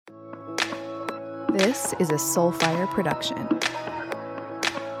This is a Soulfire production.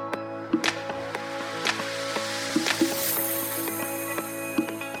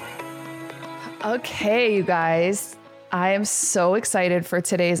 Okay, you guys, I am so excited for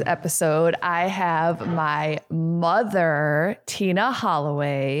today's episode. I have my mother, Tina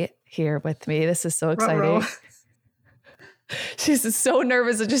Holloway, here with me. This is so exciting. Ruh-roh. She's so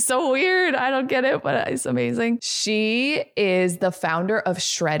nervous and just so weird. I don't get it, but it's amazing. She is the founder of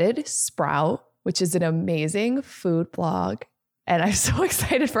Shredded Sprout, which is an amazing food blog. And I'm so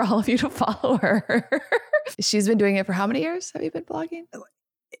excited for all of you to follow her. She's been doing it for how many years have you been blogging?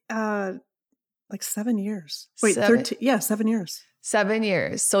 Like 7 years. Wait, 7? 13. Yeah, 7 years. 7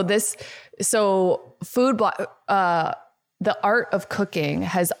 years. So food blog, the art of cooking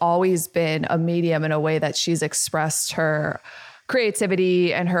has always been a medium in a way that she's expressed her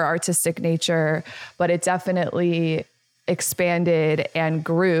creativity and her artistic nature, but it definitely expanded and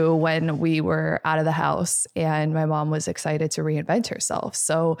grew when we were out of the house and my mom was excited to reinvent herself.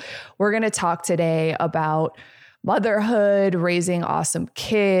 So we're going to talk today about motherhood, raising awesome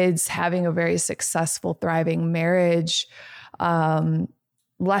kids, having a very successful, thriving marriage,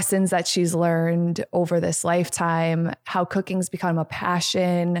 lessons that she's learned over this lifetime, how cooking's become a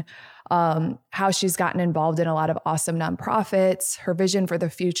passion, how she's gotten involved in a lot of awesome nonprofits, her vision for the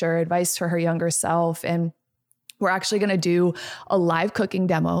future, advice for her younger self. And we're actually going to do a live cooking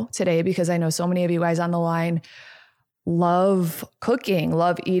demo today because I know so many of you guys on the line love cooking,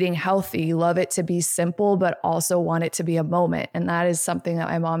 love eating healthy, love it to be simple, but also want it to be a moment. And that is something that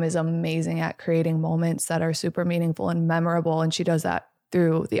my mom is amazing at, creating moments that are super meaningful and memorable. And she does that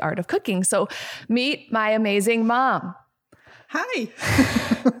through the art of cooking. So meet my amazing mom. Hi.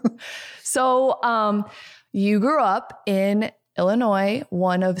 So you grew up in Illinois,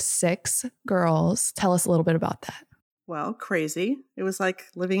 one of 6 girls. Tell us a little bit about that. Well, crazy. It was like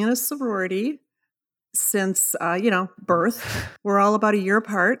living in a sorority since, birth. We're all about a year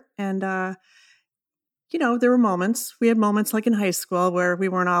apart. And, there were moments. We had moments like in high school where we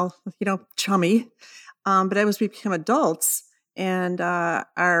weren't all, chummy. But as we became adults and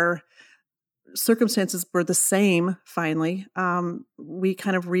our circumstances were the same, finally, we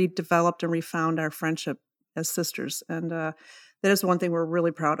kind of redeveloped and refound our friendship as sisters. And that is one thing we're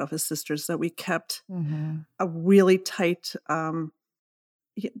really proud of as sisters, that we kept a really tight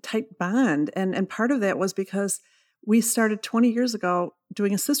bond. And part of that was because we started 20 years ago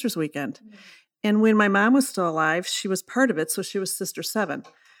doing a sisters weekend. And when my mom was still alive, she was part of it. So she was Sister 7.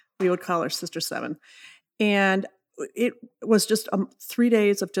 We would call her Sister 7. And it was just 3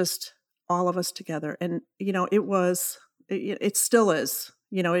 days of just all of us together. And, it still is,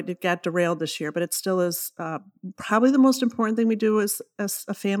 it got derailed this year, but it still is probably the most important thing we do as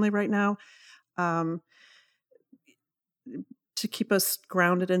a family right now. To keep us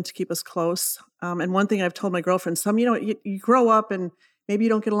grounded and to keep us close. And one thing I've told my girlfriends, you grow up and maybe you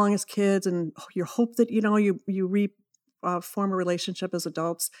don't get along as kids and you hope that, you form a relationship as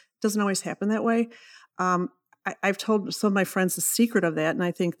adults. It doesn't always happen that way. I've told some of my friends the secret of that, and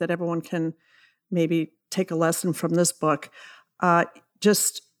I think that everyone can maybe take a lesson from this book.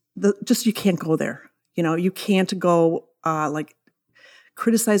 Just you can't go there. You can't go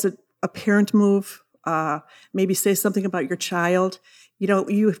criticize a parent move, maybe say something about your child.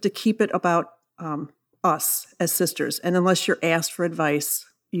 You have to keep it about us as sisters. And unless you're asked for advice,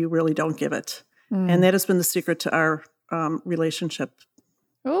 you really don't give it. And that has been the secret to our relationship.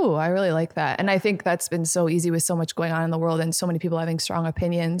 Oh, I really like that. And I think that's been so easy with so much going on in the world and so many people having strong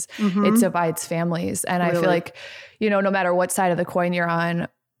opinions. It divides families. And really? I feel like, no matter what side of the coin you're on,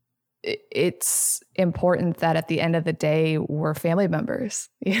 it's important that at the end of the day, we're family members,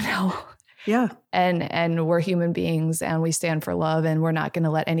 Yeah. And we're human beings and we stand for love and we're not going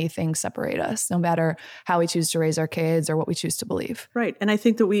to let anything separate us, no matter how we choose to raise our kids or what we choose to believe. Right. And I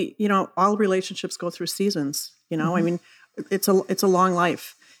think that all relationships go through seasons, I mean, it's a long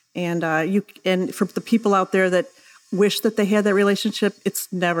life. And and for the people out there that wish that they had that relationship,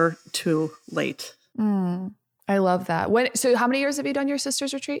 it's never too late. I love that. So how many years have you done your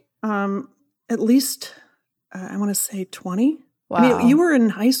sisters retreat? At least, I want to say 20. Wow. I mean, you were in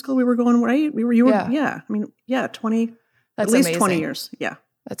high school. We were going, right? Yeah. I mean, 20, That's at least amazing. 20 years. Yeah.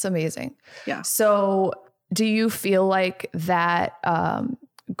 That's amazing. Yeah. So do you feel like that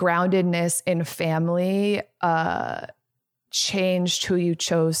groundedness in family changed who you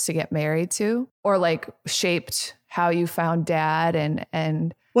chose to get married to, or shaped how you found dad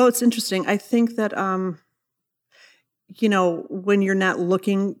and Well, it's interesting. I think that, when you're not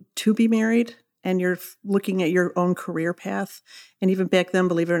looking to be married and you're looking at your own career path, and even back then,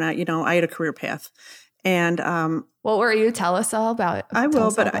 believe it or not, I had a career path. And what were you? Tell us all about it. I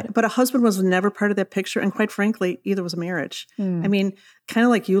will, but a husband was never part of that picture. And quite frankly, either was a marriage. I mean, kind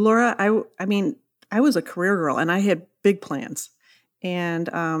of like you, Laura, I mean, I was a career girl and I had big plans. And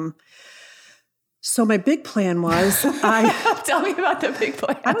so my big plan was Tell me about the big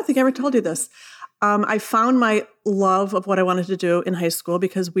plan. I don't think I ever told you this. I found my love of what I wanted to do in high school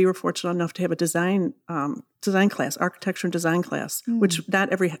because we were fortunate enough to have a design class, architecture and design class, which not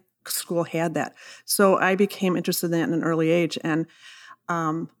every school had that. So I became interested in that at an early age. And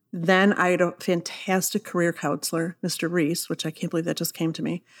then I had a fantastic career counselor, Mr. Reese, which I can't believe that just came to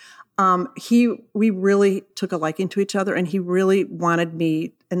me. We really took a liking to each other, and he really wanted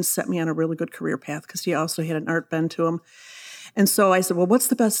me and set me on a really good career path because he also had an art bend to him. And so I said, well, what's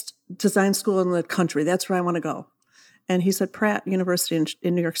the best design school in the country? That's where I want to go. And he said, Pratt University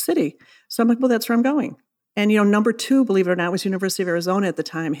in New York City. So I'm like, well, that's where I'm going. And, number 2, believe it or not, was University of Arizona at the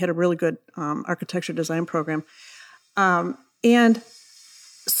time. He had a really good architecture design program. And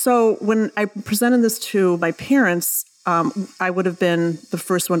so when I presented this to my parents, I would have been the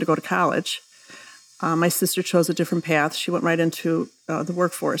first one to go to college. My sister chose a different path. She went right into the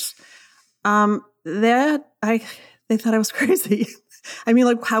workforce. They thought I was crazy. I mean,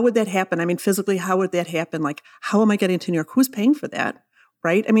 like, how would that happen? I mean, physically, how would that happen? Like, how am I getting to New York? Who's paying for that?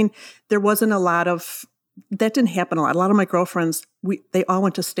 Right? I mean, there wasn't a lot of, that didn't happen a lot. A lot of my girlfriends, they all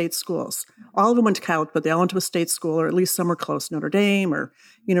went to state schools. All of them went to college, but they all went to a state school, or at least some were close, Notre Dame or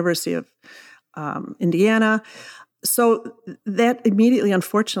University of Indiana. So that immediately,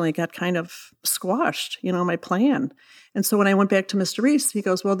 unfortunately, got kind of squashed, my plan. And so when I went back to Mr. Reese, he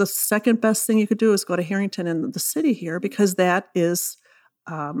goes, well, the second best thing you could do is go to Harrington in the city here, because that is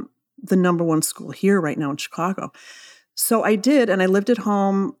the number one school here right now in Chicago. So I did, and I lived at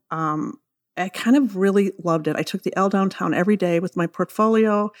home. I kind of really loved it. I took the L downtown every day with my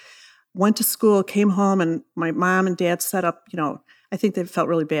portfolio, went to school, came home, and my mom and dad set up, I think they felt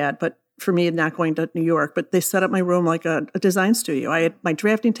really bad, but for me not going to New York, but they set up my room like a design studio. I had my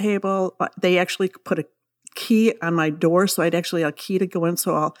drafting table. They actually put a key on my door, so I'd actually a key to go in,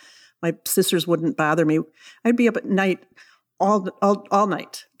 so my sisters wouldn't bother me. I'd be up at night, all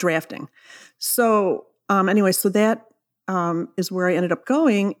night drafting. So anyway, so that is where I ended up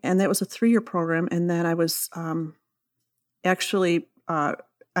going, and that was a 3-year program. And then I was I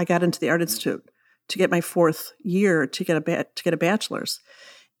got into the Art Institute to get my 4th year to get a bachelor's,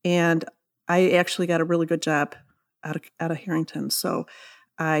 and I actually got a really good job out of Harrington. So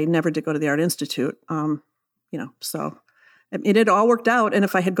I never did go to the Art Institute. So it all worked out. And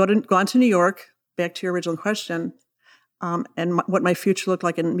if I had gone to New York, back to your original question, and what my future looked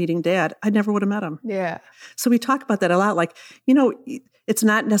like in meeting Dad, I never would have met him. Yeah. So we talk about that a lot. Like, it's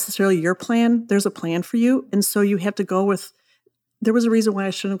not necessarily your plan. There's a plan for you. And so you have to go with, there was a reason why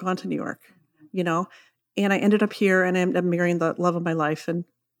I shouldn't have gone to New York, and I ended up here, and I'm marrying the love of my life and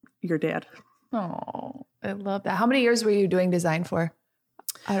your dad. Oh, I love that. How many years were you doing design for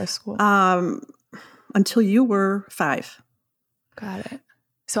out of school? Until you were 5. Got it.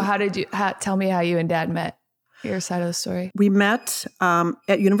 So tell me how you and Dad met, your side of the story. We met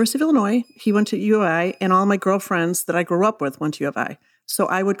at University of Illinois. He went to U of I, and all my girlfriends that I grew up with went to U of I. So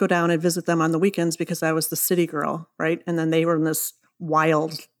I would go down and visit them on the weekends because I was the city girl, right? And then they were in this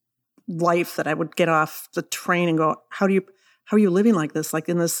wild life that I would get off the train and go, how are you living like this? Like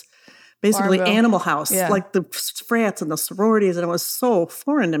in this basically Farmville. Animal House, Yeah. like the frats and the sororities, and it was so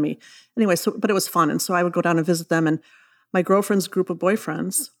foreign to me. Anyway, but it was fun, and so I would go down and visit them, and my girlfriend's group of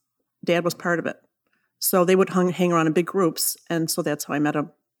boyfriends, Dad was part of it. So they would hang around in big groups, and so that's how I met him.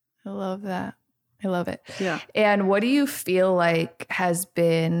 I love that. I love it. Yeah. And what do you feel like has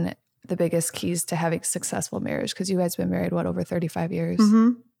been the biggest keys to having successful marriage? Because you guys have been married, over 35 years?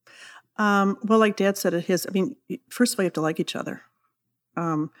 Mm-hmm. Well, like Dad said at his, first of all, you have to like each other.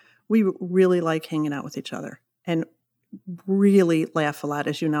 We really like hanging out with each other and really laugh a lot,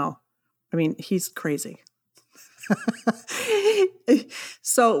 as you know. He's crazy.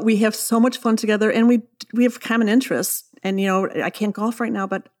 So we have so much fun together, and we have common interests. And, I can't golf right now,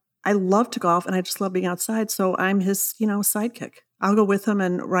 but I love to golf, and I just love being outside. So I'm his, sidekick. I'll go with him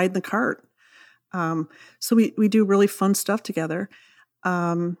and ride the cart. So we do really fun stuff together.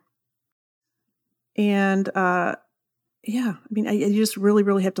 Yeah, you just really,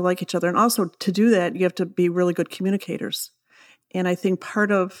 really have to like each other. And also to do that, you have to be really good communicators. And I think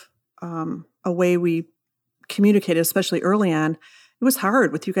part of a way we communicated, especially early on, it was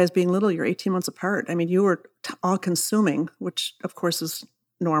hard with you guys being little. You're 18 months apart. You were all consuming, which of course is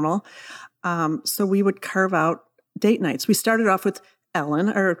normal. So we would carve out date nights. We started off with Ellen,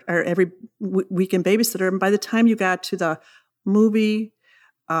 our every weekend babysitter. And by the time you got to the movie,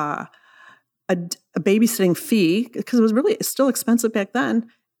 a babysitting fee, because it was really still expensive back then.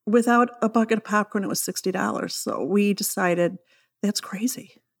 Without a bucket of popcorn, it was $60. So we decided that's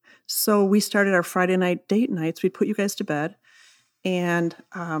crazy. So we started our Friday night date nights. We'd put you guys to bed and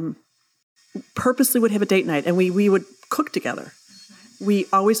purposely would have a date night, and we would cook together. We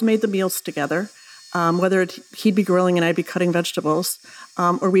always made the meals together, whether he'd be grilling and I'd be cutting vegetables,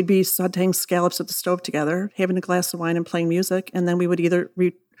 or we'd be sauteing scallops at the stove together, having a glass of wine and playing music, and then we would either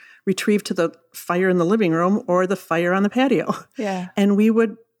retrieve to the fire in the living room or the fire on the patio. Yeah. And we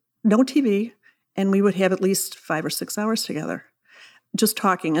would, no TV, and we would have at least 5 or 6 hours together, just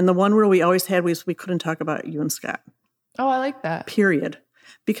talking. And the one rule we always had was we couldn't talk about you and Scott. Oh, I like that. Period.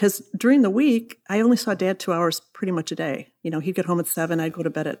 Because during the week, I only saw Dad 2 hours pretty much a day. He'd get home at 7. I'd go to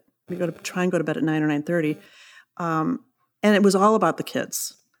bed we'd try and go to bed at 9 or 9:30. And it was all about the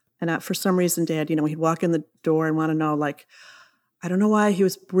kids. And for some reason, Dad, he'd walk in the door and want to know, like, I don't know why he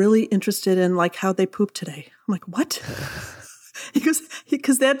was really interested in, like, how they pooped today. I'm like, what?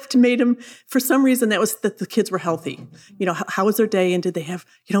 Because that made him, for some reason, that was that the kids were healthy. How was their day, and did they have,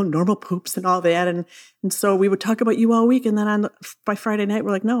 normal poops and all that? And so we would talk about you all week, and then by Friday night,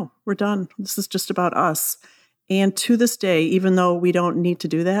 we're like, no, we're done. This is just about us. And to this day, even though we don't need to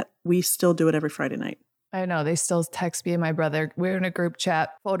do that, we still do it every Friday night. I know. They still text me and my brother. We're in a group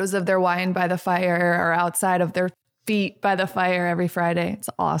chat, photos of their wine by the fire or outside of their feet by the fire every Friday. It's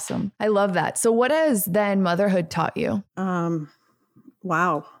awesome. I love that. So what has then motherhood taught you?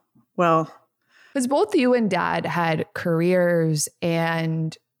 Wow. Well, because both you and Dad had careers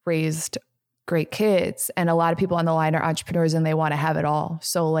and raised great kids, and a lot of people on the line are entrepreneurs and they want to have it all.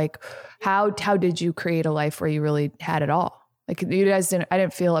 So like, how did you create a life where you really had it all? Like you guys I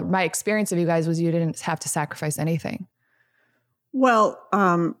didn't feel, my experience of you guys was you didn't have to sacrifice anything. Well,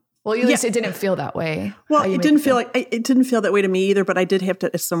 at least it didn't feel that way. Well, it didn't feel that way to me either, but I did have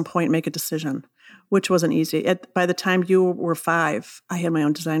to at some point make a decision, which wasn't easy. By the time you were 5, I had my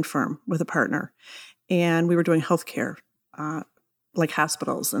own design firm with a partner, and we were doing healthcare, like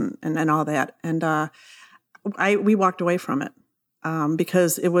hospitals and all that. And we walked away from it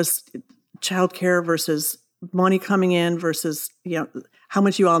because it was childcare versus money coming in versus how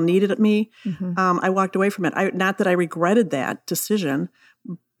much you all needed me. Mm-hmm. I walked away from it. Not that I regretted that decision,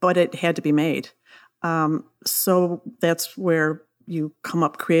 but it had to be made. So that's where you come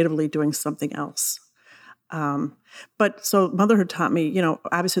up creatively doing something else. But so motherhood taught me,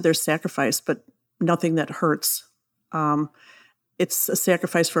 obviously there's sacrifice, but nothing that hurts. It's a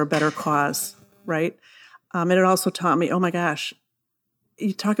sacrifice for a better cause, right? And it also taught me, oh my gosh,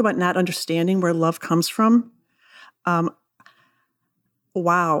 you talk about not understanding where love comes from.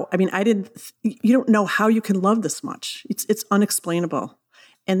 Wow. I mean, you don't know how you can love this much. It's unexplainable.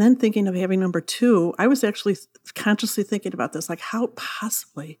 And then thinking of having number 2, I was actually consciously thinking about this, like how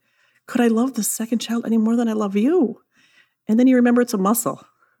possibly could I love the second child any more than I love you? And then you remember it's a muscle,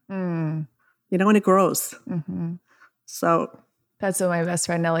 and it grows. Mm-hmm. So that's what my best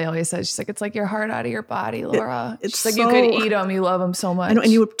friend Nellie always says. She's like, it's like your heart out of your body, Laura. It's like you could eat them. You love them so much. I know,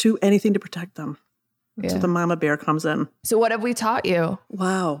 and you would do anything to protect them. Yeah. So the mama bear comes in. So what have we taught you?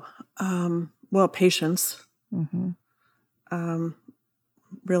 Wow. Well, patience. Mm-hmm.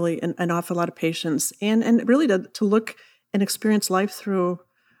 Really an awful lot of patience, and really to look and experience life through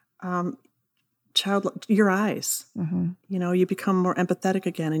your eyes. Mm-hmm. You become more empathetic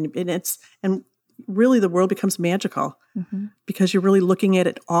again, and really the world becomes magical because you're really looking at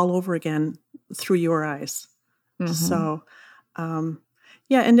it all over again through your eyes. Mm-hmm. So,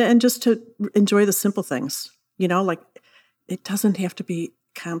 and just to enjoy the simple things, like it doesn't have to be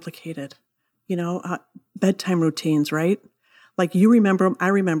complicated, bedtime routines, right? Like you remember them, I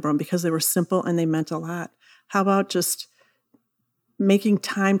remember them because they were simple and they meant a lot. How about just making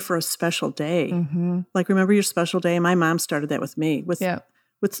time for a special day? Mm-hmm. Like remember your special day? My mom started that with me. With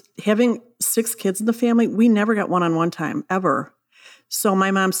having 6 kids in the family, we never got one-on-one time ever. So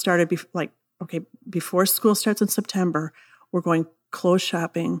my mom started before school starts in September, we're going clothes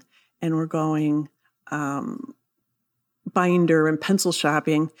shopping and we're going binder and pencil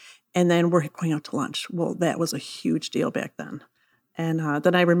shopping. And then we're going out to lunch. Well, that was a huge deal back then. And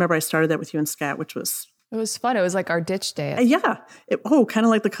then I remember I started that with you and Scott, which was... It was fun. It was like our ditch day. Kind of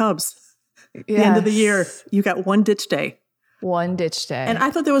like the Cubs. Yes. The end of the year, you got one ditch day. One ditch day. And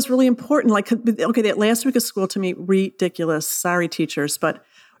I thought that was really important. Like, okay, that last week of school to me, ridiculous. Sorry, teachers, but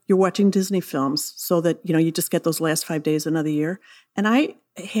you're watching Disney films so that, you just get those last 5 days another year. And I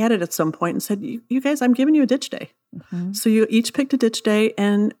had it at some point and said, you guys, I'm giving you a ditch day. Mm-hmm. So you each picked a ditch day.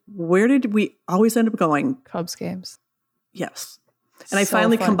 And where did we always end up going? Cubs games. Yes. And I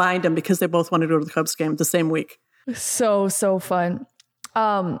finally combined them because they both wanted to go to the Cubs game the same week. So fun.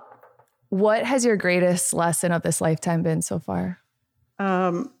 What has your greatest lesson of this lifetime been so far?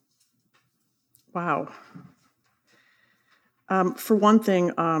 Wow. For one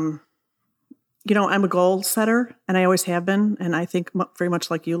thing, I'm a goal setter, and I always have been. And I think very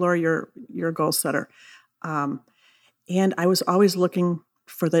much like you, Laura, you're a goal setter. And I was always looking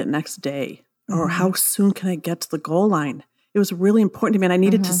for the next day, or how soon can I get to the goal line? It was really important to me, and I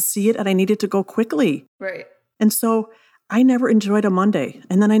needed to see it, and I needed to go quickly. Right. And so I never enjoyed a Monday,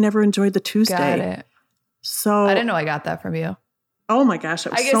 and then I never enjoyed the Tuesday. Got it. So I didn't know I got that from you. Oh my gosh,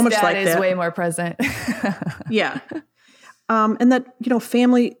 it was I guess so much Dad like is that. way more present. Yeah. And that,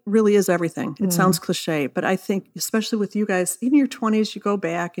 family really is everything. It sounds cliche, but I think, especially with you guys, in your 20s, you go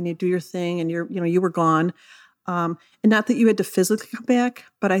back and you do your thing, and you were gone. And not that you had to physically come back,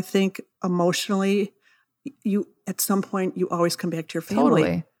 but I think emotionally, at some point, you always come back to your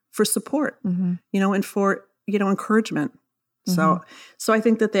family for support, and for, encouragement. So I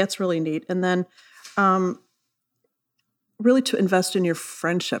think that that's really neat. And then, really to invest in your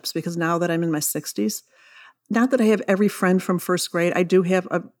friendships, because now that I'm in my 60s, not that I have every friend from first grade. I do have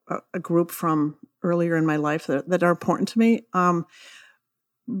a group from earlier in my life that are important to me.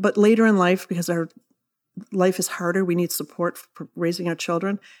 But later in life, because our life is harder, we need support for raising our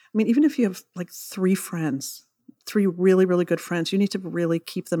children. I mean, even if you have like 3 friends, 3 really, really good friends, you need to really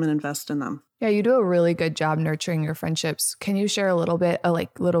keep them and invest in them. Yeah, you do a really good job nurturing your friendships. Can you share a little bit of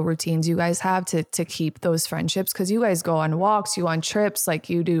like little routines you guys have to keep those friendships? Because you guys go on walks, you on trips, like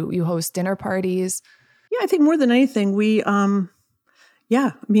you host dinner parties. Yeah, I think more than anything, we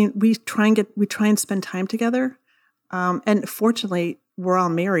try and spend time together. And fortunately, we're all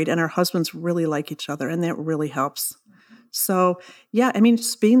married and our husbands really like each other, and that really helps. So, yeah,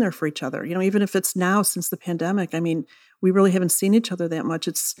 just being there for each other, even if it's now since the pandemic, we really haven't seen each other that much.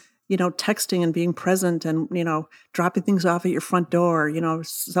 It's, texting and being present and, dropping things off at your front door.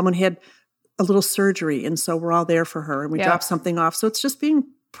 Someone had a little surgery, and so we're all there for her, and we drop something off. So it's just being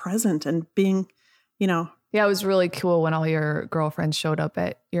present and being, Yeah, it was really cool when all your girlfriends showed up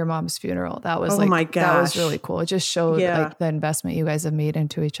at your mom's funeral. That was my gosh. That was really cool. It just showed like the investment you guys have made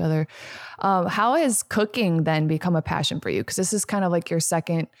into each other. How has cooking then become a passion for you? Because this is kind of like your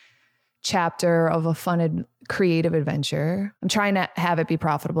second chapter of a fun and creative adventure. I'm trying to have it be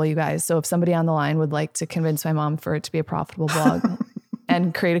profitable, you guys. So if somebody on the line would like to convince my mom for it to be a profitable blog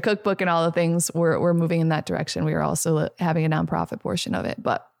and create a cookbook and all the things, we're moving in that direction. We are also having a nonprofit portion of it,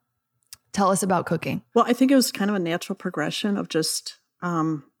 but tell us about cooking. Well, I think it was kind of a natural progression of just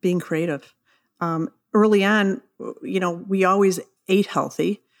being creative. Early on, we always ate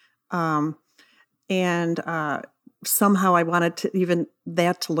healthy. And somehow I wanted to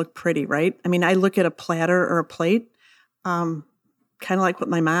look pretty, right? I look at a platter or a plate, kind of like what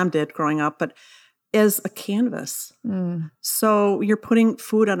my mom did growing up, but as a canvas. So you're putting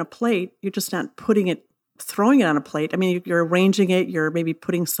food on a plate. You're just not throwing it on a plate. You're arranging it. You're maybe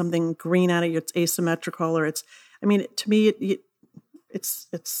putting something green on it. It's asymmetrical, or it's. To me, it's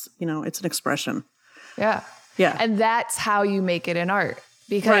an expression. Yeah, yeah, and that's how you make it an art.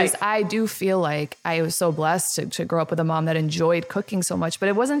 Because I do feel like I was so blessed to grow up with a mom that enjoyed cooking so much, but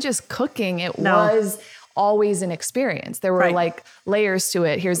it wasn't just cooking. It was always an experience. There were like layers to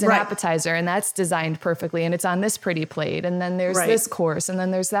it. Here's an appetizer, and that's designed perfectly, and it's on this pretty plate. And then there's this course, and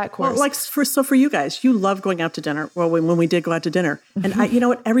then there's that course. Well, for you guys, you love going out to dinner. Well, when we did go out to dinner, and you know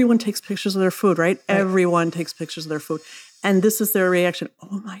what? Everyone takes pictures of their food, right? Everyone takes pictures of their food. And this is their reaction.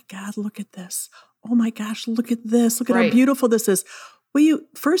 Oh my God, look at this. Oh my gosh, look at this. Look at how beautiful this is. Well, you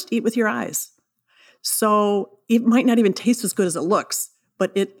first eat with your eyes. So it might not even taste as good as it looks,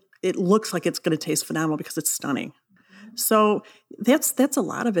 but it looks like it's going to taste phenomenal because it's stunning. So that's a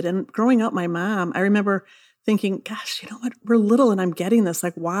lot of it. And growing up, my mom, I remember thinking, gosh, you know what? We're little and I'm getting this.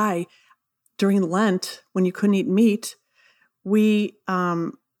 Like, why? During Lent, when you couldn't eat meat,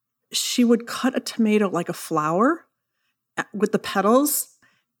 she would cut a tomato like a flower with the petals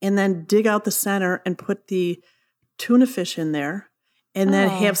and then dig out the center and put the tuna fish in there. And then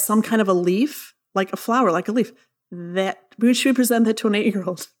have some kind of a leaf, like a flower, like a leaf. That we should present that to an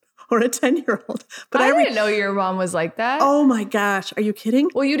 8-year-old or a 10-year-old. But I didn't know your mom was like that. Oh my gosh, are you kidding?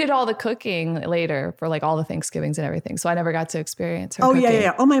 Well, you did all the cooking later for like all the Thanksgivings and everything, so I never got to experience her. Cooking.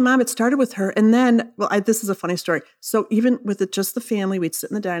 Yeah. Oh, my mom. It started with her, and then this is a funny story. So even with just the family, we'd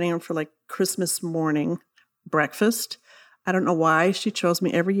sit in the dining room for like Christmas morning breakfast. I don't know why she chose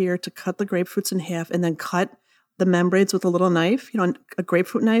me every year to cut the grapefruits in half and then cut the membranes with a little knife, a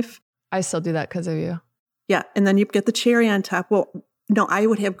grapefruit knife. I still do that because of you. Yeah. And then you get the cherry on top. Well, no, I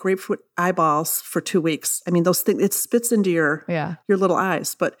would have grapefruit eyeballs for 2 weeks. Those things, it spits into your little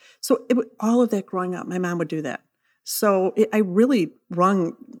eyes. But so all of that growing up, my mom would do that. So I really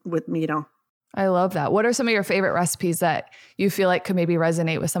run with Mito. I love that. What are some of your favorite recipes that you feel like could maybe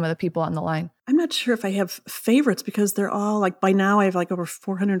resonate with some of the people on the line? I'm not sure if I have favorites because they're all like, by now I have like over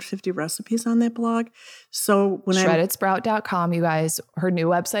 450 recipes on that blog. So when ShreddedSprout.com, you guys, her new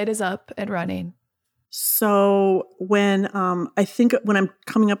website is up and running. So when I think when I'm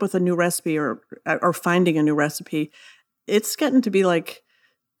coming up with a new recipe or finding a new recipe, it's getting to be like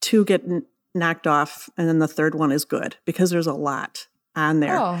 2 get knocked off and then the third one is good because there's a lot on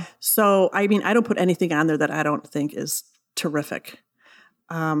there. Oh. So, I mean, I don't put anything on there that I don't think is terrific.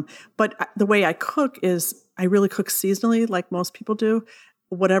 But the way I cook is I really cook seasonally like most people do,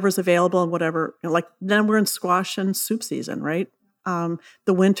 whatever's available and whatever, like then we're in squash and soup season, right? The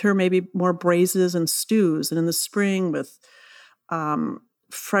winter, maybe more braises and stews, and in the spring with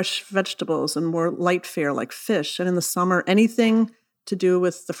fresh vegetables and more light fare like fish. And in the summer, anything to do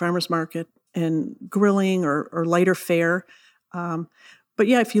with the farmer's market and grilling or lighter fare. But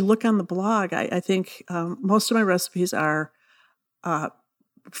yeah, if you look on the blog, I think most of my recipes are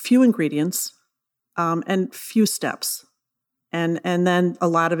few ingredients and few steps. And then a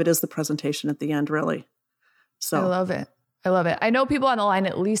lot of it is the presentation at the end, really. So I love it. I love it. I know people on the line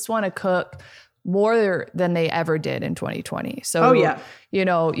at least want to cook more than they ever did in 2020. So, oh, yeah. You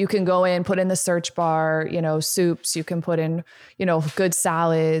know, you can go in, put in the search bar, you know, soups, you can put in, you know, good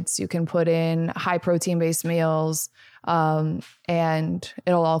salads, you can put in high protein based meals, and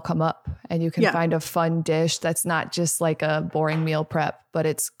it'll all come up and you can find a fun dish that's not just like a boring meal prep, but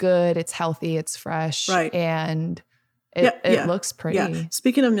it's good, it's healthy, it's fresh, right. And it looks pretty. Yeah.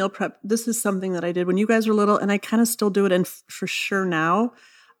 Speaking of meal prep, this is something that I did when you guys were little, and I kind of still do it, and for sure now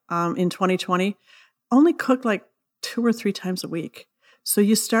in 2020, only cook like 2 or 3 times a week. So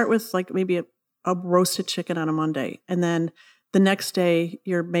you start with like maybe a roasted chicken on a Monday, and then the next day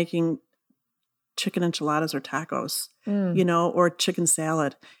you're making chicken enchiladas or tacos, you know, or chicken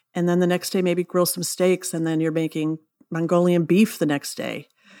salad. And then the next day maybe grill some steaks, and then you're making Mongolian beef the next day,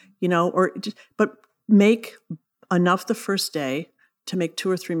 you know, but make enough the first day to make 2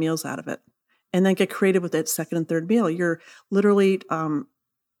 or 3 meals out of it, and then get creative with that second and third meal. You're literally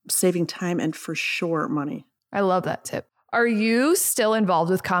saving time and for sure money. I love that tip. Are you still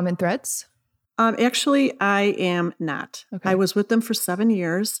involved with Common Threads? Actually, I am not. Okay. I was with them for 7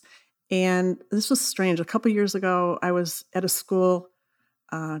 years, and this was strange. A couple of years ago, I was at a school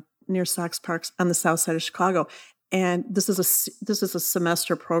near Sox Parks on the south side of Chicago, and this is a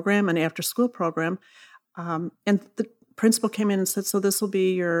semester program, an after-school program. And the principal came in and said, "So this will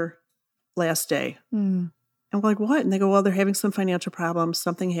be your last day." And we're like, "What?" And they go, "Well, they're having some financial problems.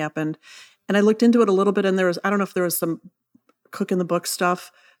 Something happened." And I looked into it a little bit, and I don't know if there was some cook in the book stuff.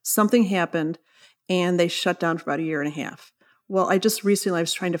 Something happened, and they shut down for about 1.5 years. Well, I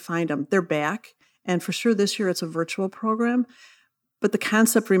was trying to find them. They're back. And for sure this year it's a virtual program, but the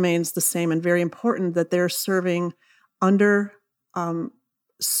concept remains the same and very important, that they're serving under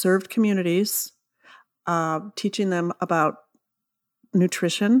served communities, teaching them about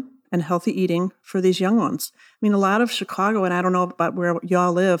nutrition and healthy eating for these young ones. I mean, a lot of Chicago, and I don't know about where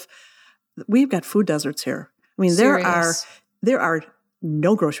y'all live, we've got food deserts here. I mean, there are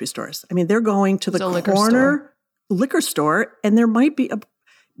no grocery stores. I mean, they're going to the corner liquor store, and there might be a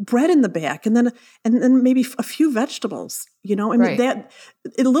bread in the back, and then maybe a few vegetables. You know, I mean, that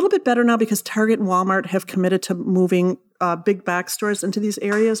it's a little bit better now because Target and Walmart have committed to moving big box stores into these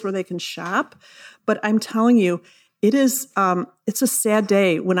areas where they can shop. But I'm telling you, it's a sad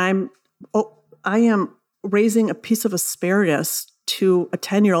day when I am raising a piece of asparagus to a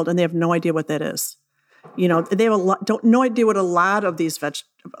 10-year-old, and they have no idea what that is. You know, they have no idea what a lot of these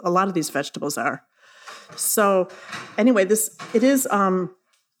vegetables are. So anyway, it is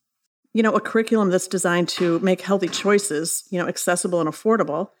you know, a curriculum that's designed to make healthy choices, you know, accessible and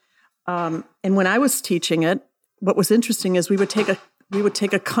affordable. And when I was teaching it, what was interesting is we would take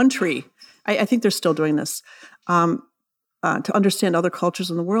a country. I think they're still doing this to understand other cultures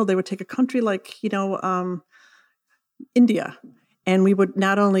in the world. They would take a country like, you know, India, and we would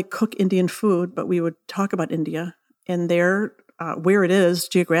not only cook Indian food, but we would talk about India and where it is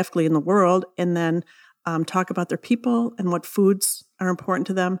geographically in the world, and then talk about their people and what foods are important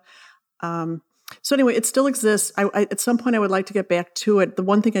to them. So anyway, it still exists. At some point, I would like to get back to it. The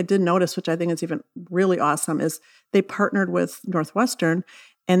one thing I did notice, which I think is even really awesome, is they partnered with Northwestern,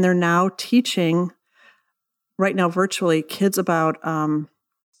 and they're now teaching, right now virtually, kids about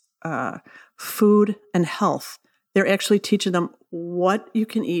food and health. They're actually teaching them what you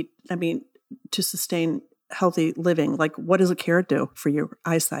can eat, I mean, to sustain healthy living. Like, what does a carrot do for your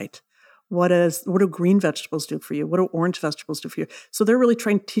eyesight? What do green vegetables do for you? What do orange vegetables do for you? So they're really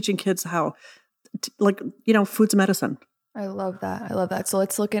teaching kids how like, food's medicine. I love that. I love that. So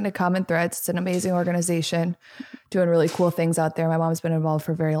let's look into Common Threads. It's an amazing organization doing really cool things out there. My mom's been involved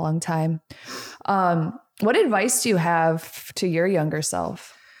for a very long time. What advice do you have to your younger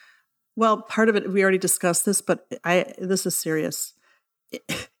self? Well, part of it, we already discussed this, but this is serious.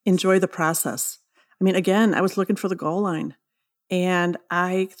 Enjoy the process. I mean, again, I was looking for the goal line, and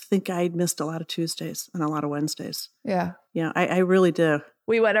I think I'd missed a lot of Tuesdays and a lot of Wednesdays. Yeah. Yeah, I really do.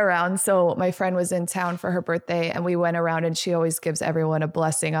 We went around. So my friend was in town for her birthday, and we went around, and she always gives everyone a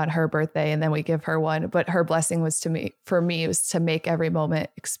blessing on her birthday, and then we give her one. But her blessing was for me, was to make every moment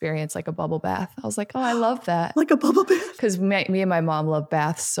experience like a bubble bath. I was like, oh, I love that. Like a bubble bath? Because me and my mom love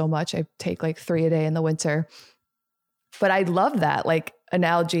baths so much. I take like 3 a day in the winter. But I love that like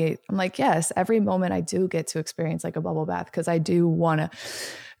analogy. I'm like, yes, every moment I do get to experience like a bubble bath, because I do want to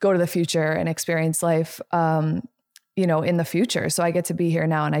go to the future and experience life, in the future. So I get to be here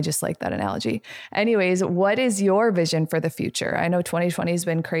now. And I just like that analogy. Anyways, what is your vision for the future? I know 2020 has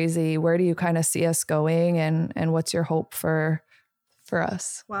been crazy. Where do you kind of see us going, and what's your hope for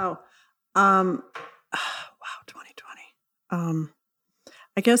us? Wow. Wow, 2020.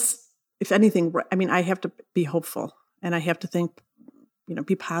 I guess if anything, I mean, I have to be hopeful, and I have to think,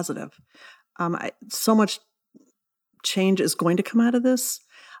 be positive. So much change is going to come out of this.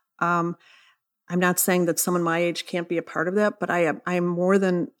 I'm not saying that someone my age can't be a part of that, but I am more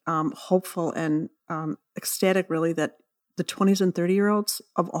than hopeful and ecstatic, really, that the 20s and 30-year-olds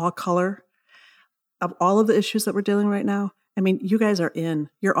of all color, of all of the issues that we're dealing right now, I mean, you guys are in.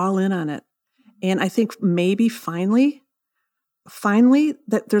 You're all in on it. And I think maybe finally,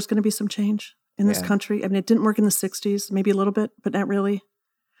 that there's going to be some change in this country. I mean, it didn't work in the 60s, maybe a little bit, but not really.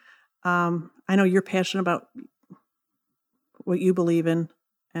 I know you're passionate about what you believe in.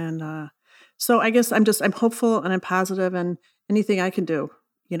 And so I guess I'm hopeful and I'm positive, and anything I can do,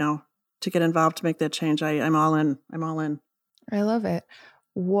 to get involved to make that change, I'm all in. I'm all in. I love it.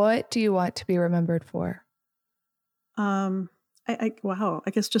 What do you want to be remembered for? Wow. I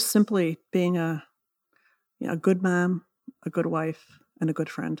guess just simply being a good mom, a good wife, and a good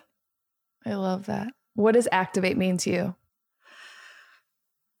friend. I love that. What does activate mean to you?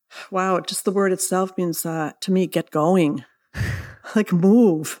 Wow. Just the word itself means, to me, get going, like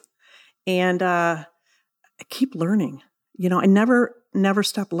move, and keep learning. I never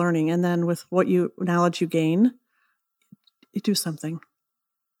stop learning. And then with knowledge you gain, you do something.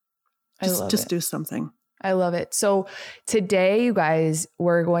 Just do something. I love it. So today, you guys,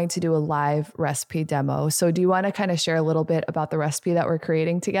 we're going to do a live recipe demo. So do you want to kind of share a little bit about the recipe that we're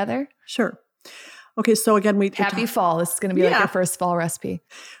creating together? Sure. Okay. So again, happy fall. This is going to be like our first fall recipe.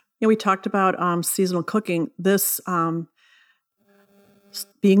 We talked about seasonal cooking. This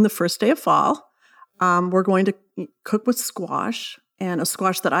being the first day of fall, we're going to cook with squash, and a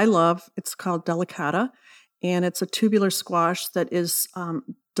squash that I love. It's called delicata, and it's a tubular squash that is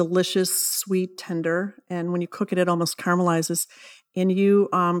delicious, sweet, tender. And when you cook it, it almost caramelizes, and you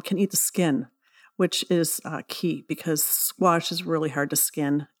can eat the skin, which is key because squash is really hard to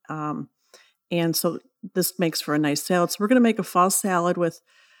skin. And so this makes for a nice salad. So we're going to make a fall salad with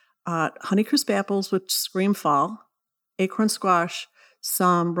Honeycrisp apples, which scream fall, acorn squash,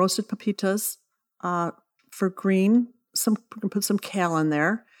 some roasted pepitas. For green, we can put some kale in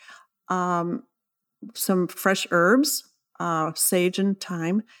there, some fresh herbs, sage and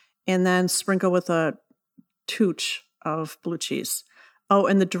thyme, and then sprinkle with a touch of blue cheese. Oh,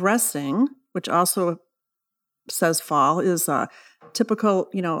 and the dressing, which also says fall, is typical,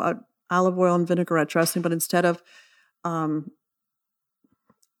 olive oil and vinaigrette dressing, but instead of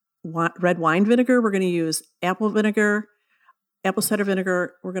red wine vinegar, we're going to use apple cider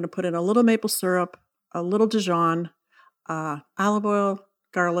vinegar. We're going to put in a little maple syrup, a little Dijon, olive oil,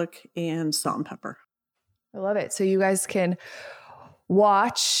 garlic, and salt and pepper. I love it. So you guys can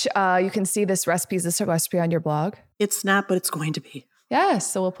watch, you can see this recipe. Is this a recipe on your blog? It's not, but it's going to be.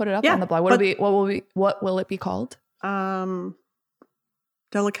 Yes. So we'll put it up on the blog. What will it be called? Delicata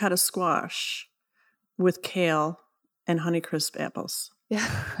squash with kale and Honeycrisp apples. Yeah,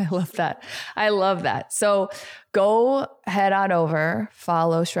 I love that. I love that. So go head on over,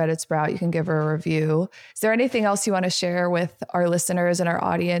 follow Shredded Sprout. You can give her a review. Is there anything else you want to share with our listeners and our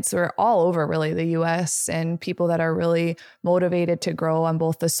audience? We're all over really the US, and people that are really motivated to grow on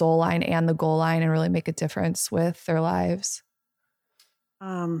both the soul line and the goal line and really make a difference with their lives.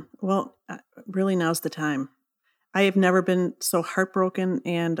 Well, really now's the time. I have never been so heartbroken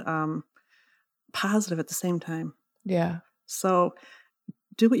and positive at the same time. Yeah. So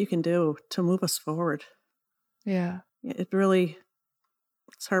do what you can do to move us forward. Yeah. It's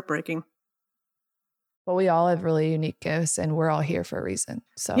heartbreaking. But we all have really unique gifts, and we're all here for a reason.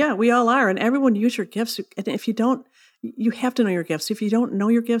 So yeah, we all are. And everyone use your gifts. And if you don't, you have to know your gifts. If you don't know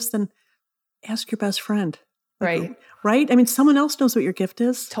your gifts, then ask your best friend. Right. Right? I mean, someone else knows what your gift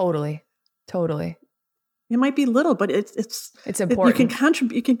is. Totally. It might be little, but it's important.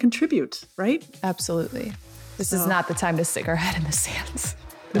 You can contribute, right? Absolutely. This is not the time to stick our head in the sand.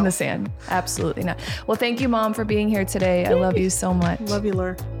 In the sand. Absolutely not. Well, thank you, Mom, for being here today. I love you so much. Love you,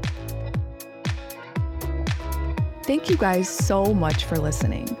 Laura. Thank you guys so much for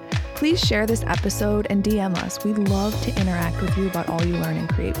listening. Please share this episode and DM us. We'd love to interact with you about all you learn and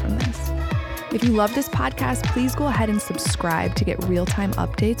create from this. If you love this podcast, please go ahead and subscribe to get real-time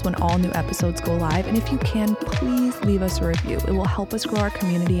updates when all new episodes go live. And if you can, please leave us a review. It will help us grow our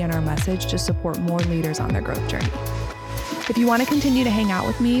community and our message to support more leaders on their growth journey. If you want to continue to hang out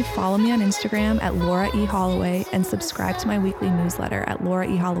with me, follow me on Instagram at Laura E. Holloway and subscribe to my weekly newsletter at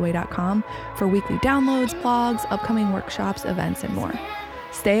lauraeholloway.com for weekly downloads, blogs, upcoming workshops, events, and more.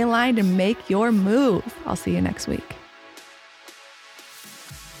 Stay aligned and make your move. I'll see you next week.